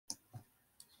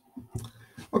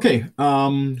Okay,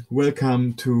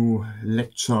 welcome to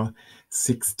lecture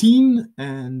 16,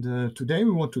 and today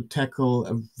we want to tackle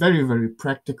a very, very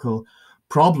practical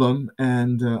problem,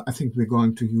 and I think we're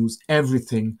going to use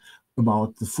everything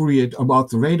about the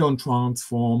radon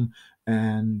transform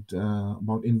and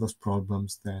about inverse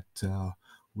problems that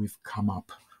we've come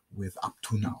up with up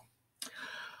to now.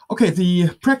 Okay, the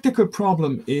practical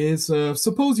problem is,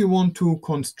 suppose you want to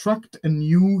construct a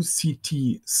new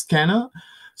CT scanner.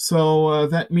 So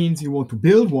that means you want to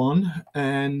build one,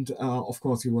 and of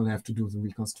course you will have to do the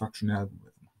reconstruction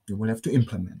algorithm. You will have to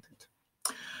implement it.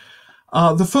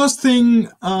 The first thing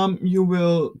you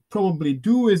will probably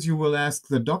do is you will ask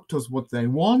the doctors what they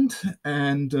want,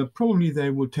 and probably they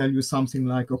will tell you something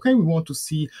like, okay, we want to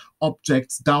see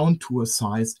objects down to a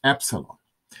size epsilon.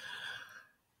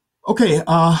 Okay,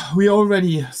 we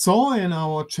already saw in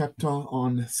our chapter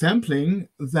on sampling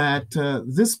that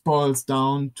this boils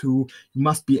down to you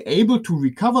must be able to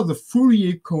recover the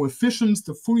Fourier coefficients,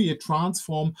 the Fourier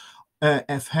transform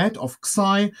f hat of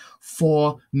xi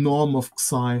for norm of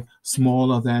xi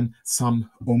smaller than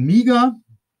some omega.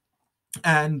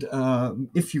 And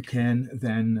if you can,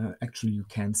 then actually you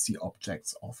can see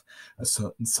objects of a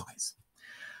certain size.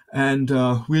 And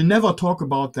we'll never talk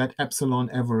about that epsilon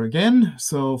ever again.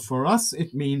 So for us,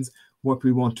 it means what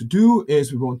we want to do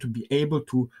is we want to be able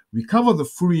to recover the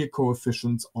Fourier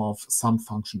coefficients of some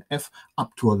function f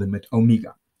up to a limit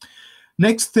omega.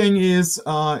 Next thing is,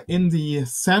 in the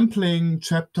sampling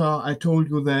chapter, I told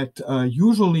you that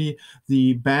usually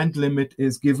the band limit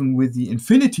is given with the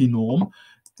infinity norm.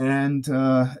 And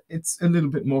it's a little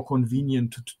bit more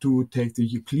convenient to take the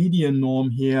Euclidean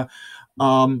norm here.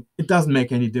 It doesn't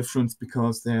make any difference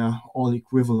because they're all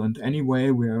equivalent anyway.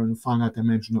 We're in a finite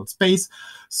dimensional space.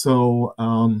 So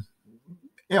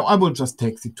yeah, I will just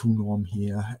take the 2 norm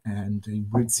here, and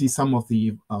we'll see some of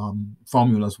the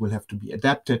formulas will have to be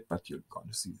adapted, but you're going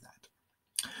to see that.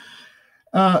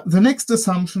 The next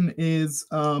assumption is,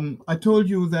 I told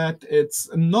you that it's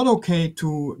not okay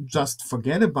to just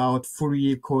forget about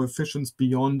Fourier coefficients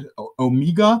beyond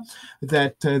omega,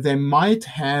 that they might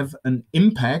have an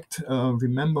impact.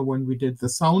 Remember when we did the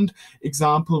sound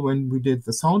example, when we did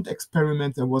the sound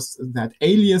experiment, there was that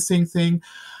aliasing thing.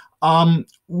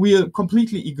 We'll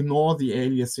completely ignore the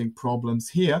aliasing problems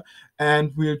here,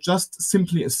 and we'll just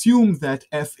simply assume that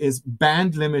f is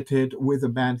band limited with a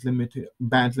band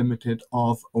limited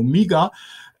of omega,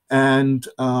 and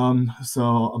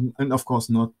and of course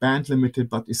not band limited,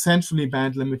 but essentially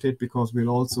band limited, because we'll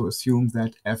also assume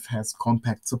that f has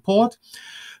compact support.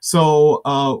 So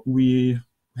we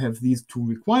have these 2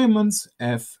 requirements.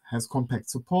 F has compact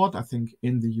support, I think,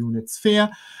 in the unit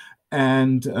sphere.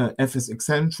 And f is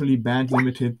essentially band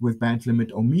limited with band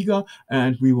limit omega,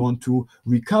 and we want to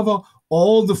recover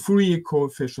all the Fourier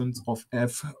coefficients of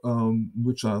f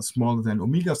which are smaller than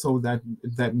omega. So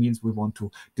that means we want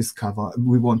to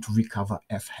recover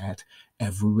f hat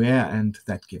everywhere, and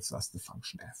that gives us the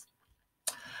function f.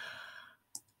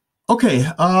 Okay,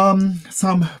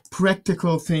 some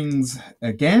practical things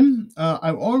again.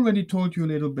 I've already told you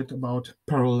a little bit about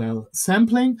parallel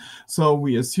sampling. So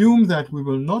we assume that we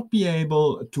will not be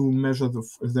able to measure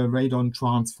the radon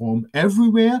transform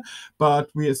everywhere, but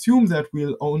we assume that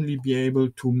we'll only be able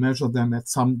to measure them at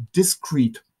some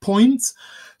discrete points.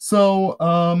 So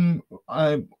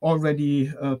I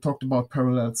already talked about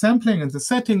parallel sampling, and the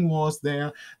setting was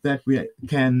there that we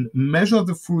can measure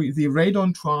the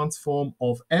radon transform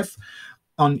of f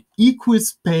on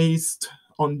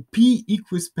p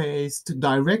equispaced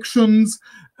directions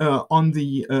in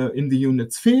the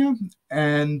unit sphere,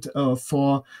 and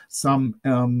for some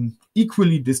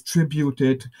equally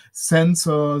distributed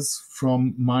sensors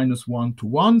from -1 to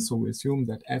 1. So we assume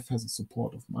that f has a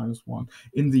support of -1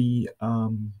 in the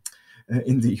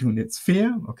unit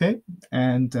sphere, okay?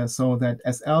 And so that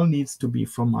SL needs to be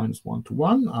from -1 to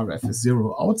 1, RF is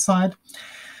 0 outside.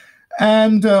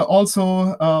 And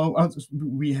also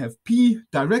we have p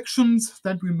directions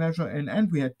that we measure in,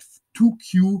 and we had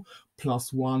 2q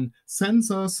plus 1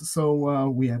 sensors. So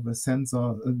we have a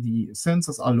sensor, the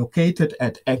sensors are located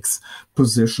at x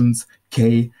positions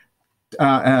k,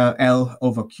 L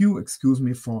over q, excuse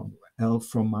me, from L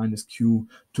from -q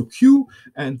to q,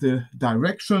 and the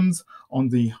directions on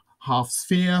the half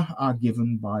sphere are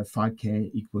given by phi k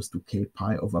equals to k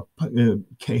pi over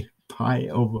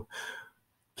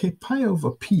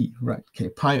p, right? K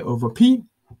pi over p.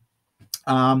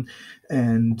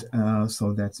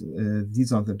 So that's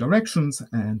these are the directions,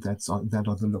 and that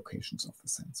are the locations of the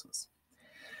sensors.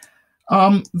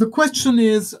 The question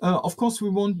is, of course,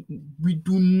 we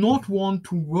do not want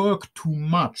to work too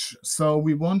much. So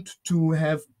we want to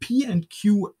have P and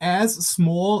Q as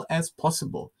small as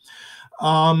possible.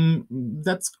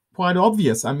 That's quite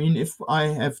obvious. I mean, if I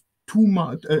have too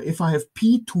much, if I have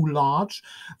P too large,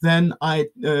 then I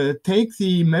take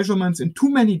the measurements in too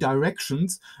many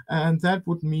directions, and that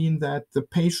would mean that the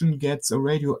patient gets a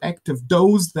radioactive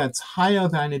dose that's higher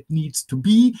than it needs to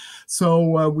be.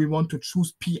 So we want to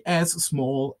choose P as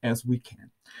small as we can.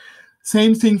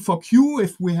 Same thing for Q.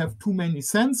 If we have too many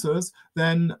sensors,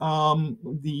 then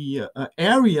the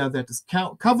area that is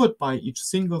covered by each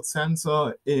single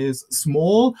sensor is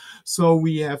small. So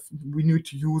we need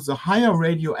to use a higher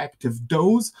radioactive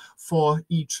dose for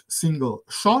each single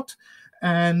shot.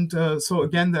 And so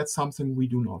again, that's something we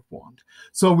do not want.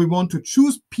 So we want to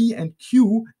choose P and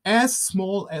Q as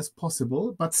small as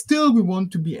possible, but still we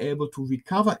want to be able to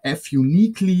recover F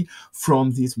uniquely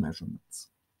from these measurements.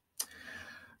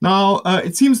 Now,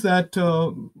 it seems that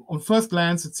on first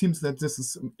glance, it seems that this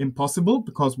is impossible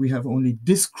because we have only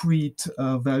discrete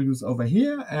values over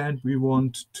here, and we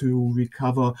want to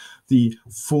recover the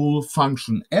full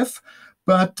function F.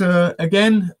 But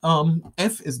again,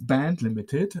 F is band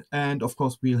limited, and of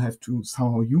course, we'll have to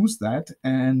somehow use that.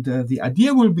 And the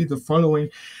idea will be the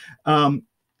following.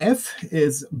 F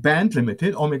is band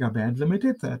limited, omega band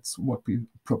limited. That's what we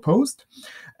proposed.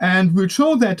 And we'll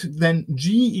show that then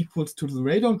G equals to the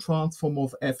radon transform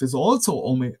of F is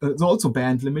also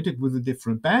band limited with a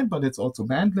different band, but it's also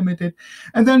band limited.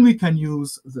 And then we can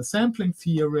use the sampling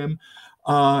theorem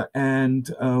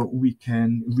and we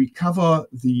can recover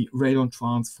the radon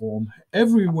transform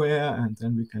everywhere, and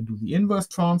then we can do the inverse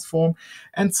transform.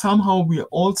 And somehow we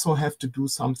also have to do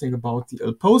something about the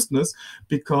ill-postness,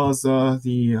 because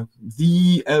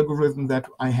the algorithm that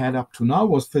I had up to now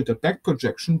was filtered back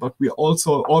projection, but we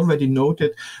also already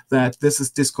noted that this is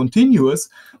discontinuous,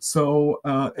 so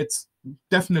it's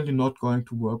definitely not going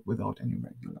to work without any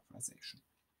regularization.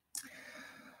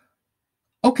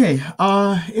 Okay,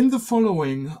 in the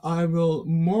following, I will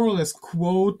more or less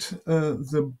quote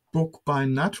the book by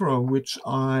Natterer, which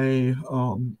I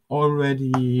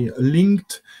already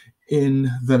linked in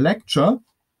the lecture.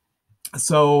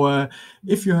 So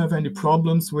if you have any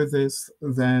problems with this,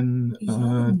 then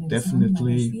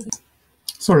definitely...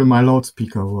 Sorry, my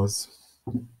loudspeaker was...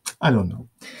 I don't know.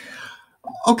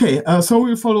 Okay, so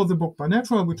we'll follow the book by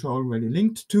Natterer, which I already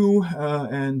linked to.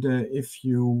 And if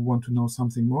you want to know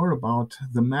something more about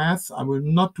the math, I will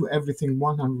not do everything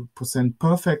 100%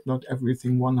 perfect, not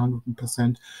everything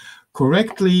 100%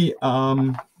 correctly.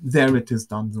 There it is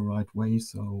done the right way,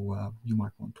 so you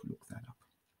might want to look that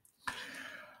up.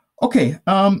 Okay,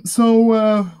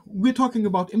 so we're talking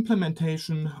about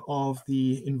implementation of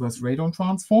the inverse radon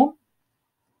transform.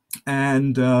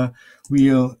 And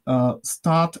we'll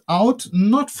start out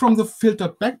not from the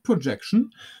filtered back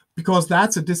projection, because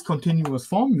that's a discontinuous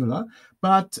formula,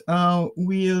 but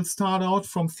we'll start out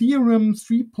from theorem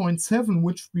 3.7,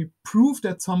 which we proved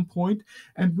at some point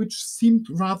and which seemed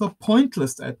rather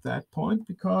pointless at that point,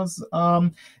 because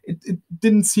it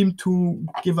didn't seem to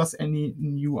give us any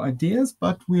new ideas,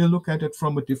 but we'll look at it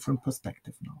from a different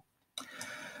perspective now.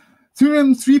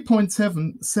 Theorem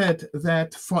 3.7 said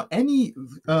that for any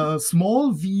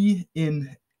small v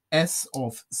in S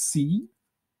of C,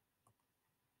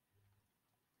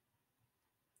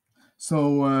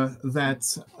 so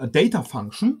that's a data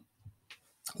function,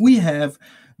 we have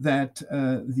that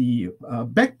the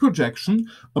back projection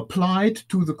applied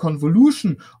to the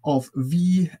convolution of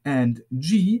V and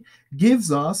G gives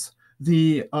us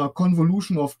the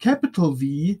convolution of capital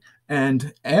V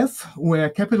and F, where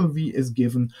capital V is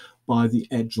given by the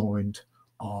adjoint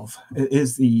of,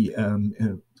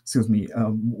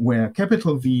 where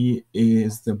capital V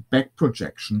is the back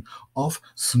projection of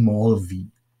small v.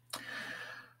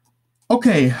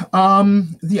 Okay,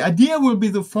 the idea will be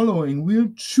the following.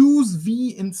 We'll choose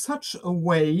V in such a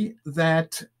way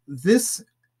that this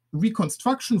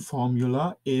reconstruction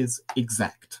formula is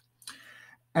exact.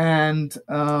 And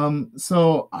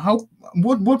so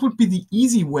what would be the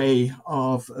easy way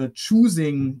of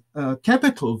choosing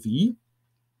capital V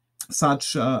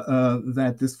such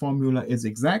that this formula is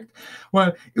exact?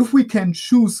 Well, if we can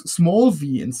choose small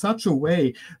v in such a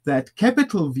way that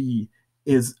capital V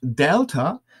is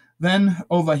delta, then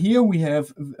over here we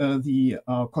have the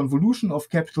convolution of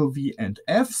capital V and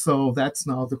F. So that's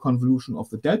now the convolution of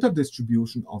the delta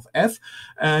distribution of F.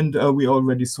 And we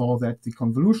already saw that the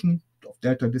convolution of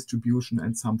delta distribution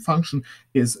and some function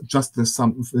is just the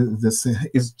sum. This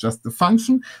is just the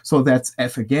function. So that's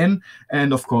F again.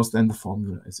 And of course, then the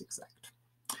formula is exact.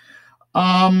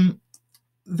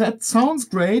 that sounds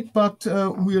great, but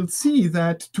we'll see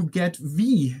that to get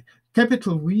V,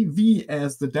 capital V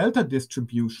as the delta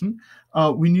distribution,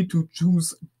 we need to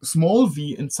choose small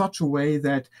v in such a way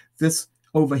that this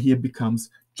over here becomes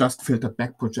just filtered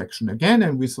back projection again.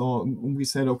 And we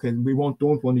said, okay, we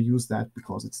don't want to use that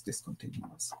because it's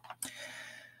discontinuous.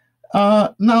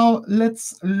 Now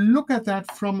let's look at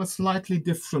that from a slightly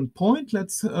different point.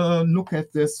 Let's look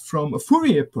at this from a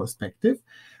Fourier perspective.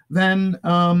 Then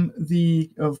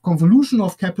the convolution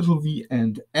of capital V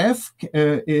and F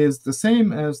is the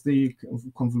same as the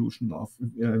convolution of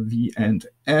V and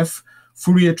F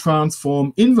Fourier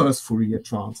transform, inverse Fourier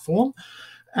transform.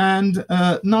 And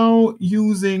now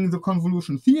using the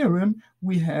convolution theorem,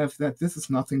 we have that this is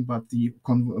nothing but the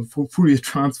Fourier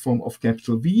transform of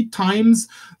capital V times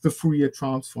the Fourier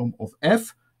transform of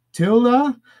F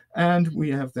tilde, and we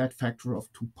have that factor of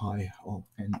 2 pi or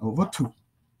n over 2.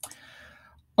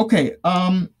 Okay,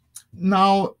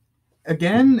 now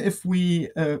again, if we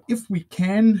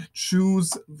can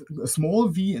choose a small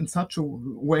v in such a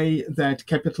way that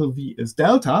capital V is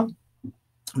delta,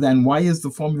 then why is the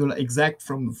formula exact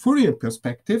from the Fourier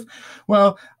perspective?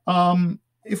 Well,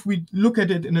 if we look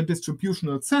at it in a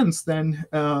distributional sense, then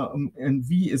and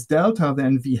V is delta,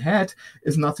 then V hat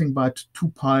is nothing but 2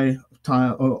 pi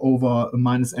over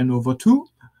minus n over 2.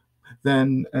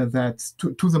 Then that's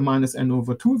to the minus n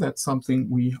over 2. That's something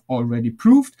we already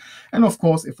proved. And of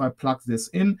course, if I plug this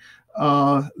in,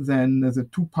 then the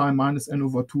 2 pi minus n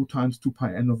over 2 times 2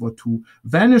 pi n over 2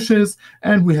 vanishes,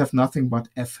 and we have nothing but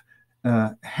f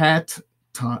hat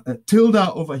tilde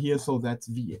over here, so that's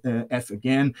v f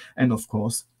again. And of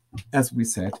course, as we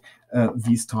said,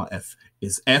 v star f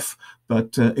is f,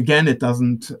 but again, it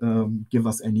doesn't give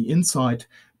us any insight,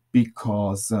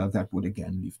 because that would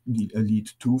again lead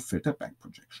to filtered back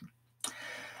projection.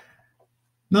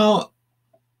 Now,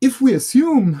 if we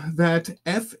assume that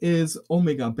f is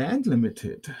omega band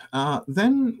limited,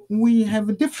 then we have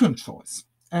a different choice.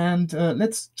 And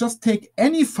let's just take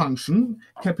any function,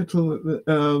 capital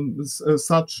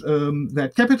such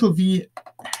that capital V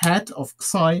hat of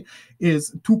psi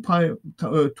is 2 pi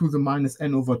to the minus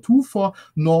n over 2 for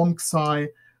norm psi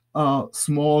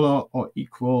smaller or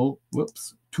equal,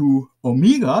 to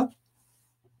omega.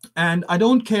 And I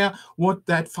don't care what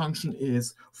that function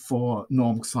is for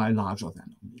norm psi larger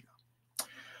than omega.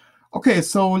 Okay,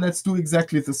 so let's do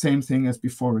exactly the same thing as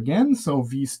before again. So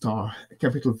V star,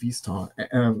 capital V star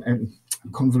and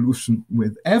convolution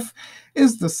with F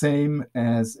is the same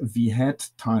as V hat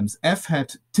times F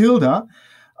hat tilde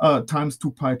times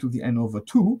 2 pi to the n over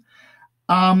 2.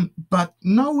 But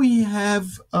now we have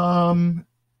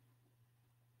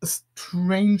a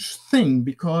strange thing,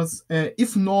 because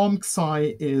if norm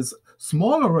psi is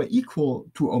smaller or equal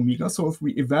to omega, so if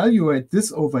we evaluate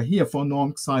this over here for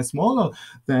norm psi smaller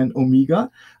than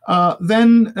omega,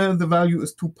 then the value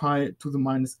is 2 pi to the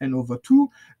minus n over 2,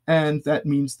 and that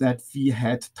means that V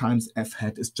hat times F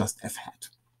hat is just F hat.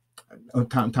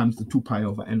 Times the 2 pi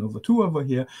over n over 2 over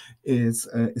here is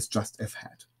just F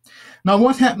hat. Now,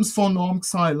 what happens for norm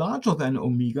psi larger than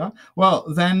omega?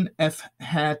 Well, then f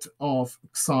hat of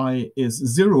psi is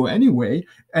 0 anyway,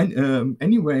 and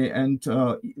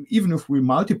even if we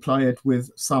multiply it with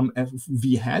some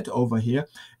v hat over here,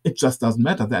 it just doesn't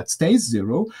matter. That stays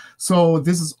 0. So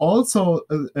this is also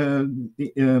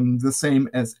the same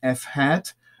as f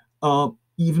hat,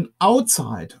 even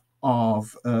outside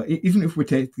of even if we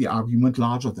take the argument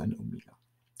larger than omega.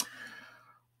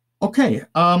 Okay,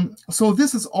 so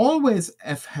this is always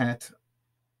f hat,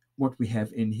 what we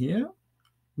have in here.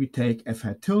 We take f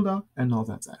hat tilde, and now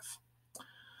that's f.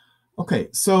 Okay,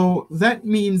 so that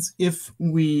means if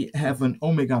we have an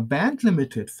omega band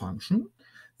limited function,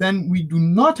 then we do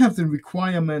not have the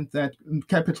requirement that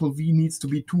capital V needs to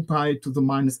be 2 pi to the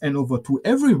minus n over 2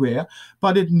 everywhere,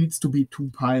 but it needs to be 2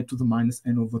 pi to the minus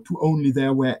n over 2 only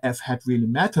there where f hat really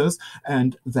matters,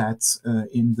 and that's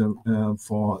in the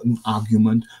for an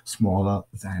argument smaller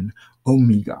than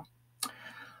omega.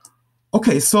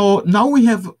 Okay, so now we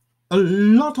have a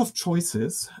lot of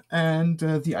choices, and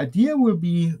the idea will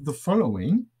be the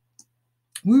following.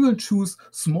 We will choose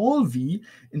small v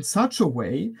in such a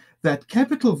way that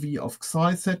capital V of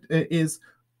psi set is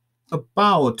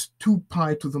about 2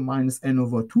 pi to the minus n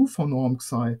over 2 for norm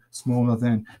psi smaller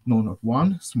than, no, not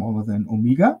 1, smaller than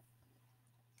omega.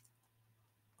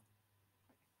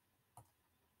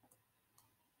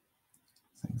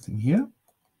 Same thing here.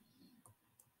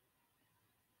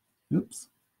 Oops.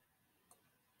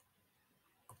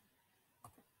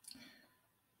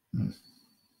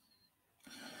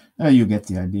 You get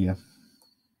the idea.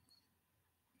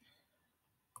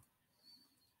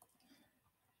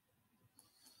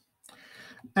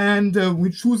 And we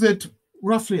choose it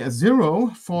roughly as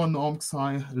 0 for norm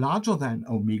psi larger than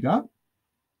omega.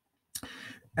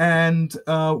 And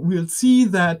we'll see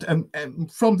that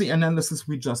from the analysis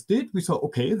we just did, we saw,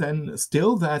 okay, then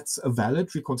still that's a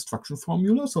valid reconstruction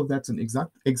formula. So that's an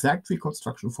exact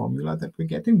reconstruction formula that we're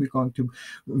getting. We're going to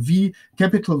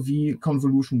capital V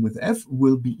convolution with F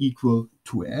will be equal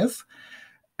to F.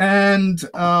 And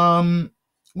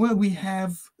well, we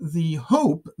have the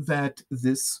hope that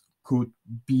this could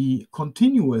be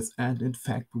continuous. And in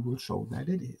fact, we will show that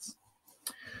it is.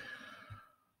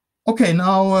 Okay,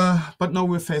 now, but now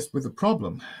we're faced with a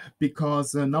problem,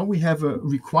 because now we have a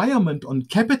requirement on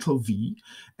capital V,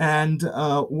 and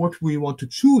what we want to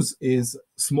choose is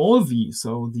small v,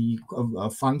 so the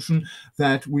function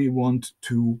that we want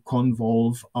to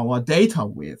convolve our data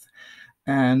with.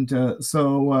 And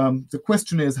so the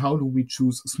question is, how do we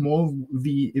choose small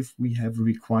v if we have a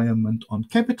requirement on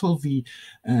capital V?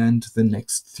 And the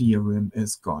next theorem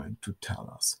is going to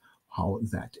tell us how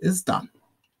that is done.